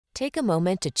Take a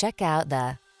moment to check out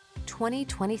the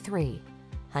 2023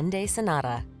 Hyundai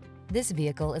Sonata. This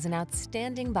vehicle is an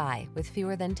outstanding buy with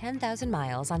fewer than 10,000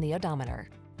 miles on the odometer.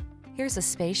 Here's a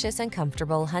spacious and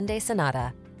comfortable Hyundai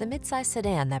Sonata, the midsize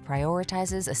sedan that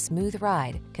prioritizes a smooth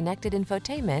ride, connected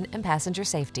infotainment, and passenger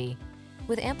safety.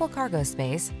 With ample cargo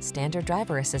space, standard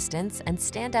driver assistance, and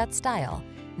standout style,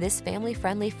 this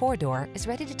family-friendly four-door is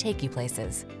ready to take you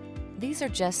places. These are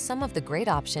just some of the great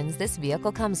options this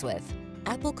vehicle comes with: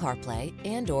 Apple CarPlay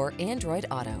and/or Android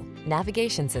Auto,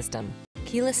 navigation system,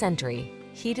 keyless entry,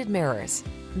 heated mirrors,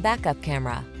 backup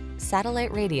camera,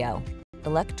 satellite radio,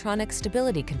 electronic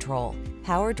stability control,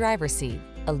 power driver seat,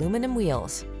 aluminum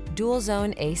wheels, dual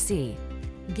zone AC.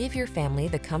 Give your family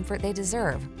the comfort they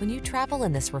deserve when you travel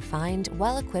in this refined,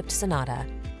 well-equipped Sonata.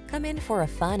 Come in for a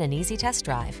fun and easy test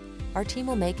drive. Our team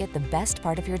will make it the best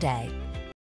part of your day.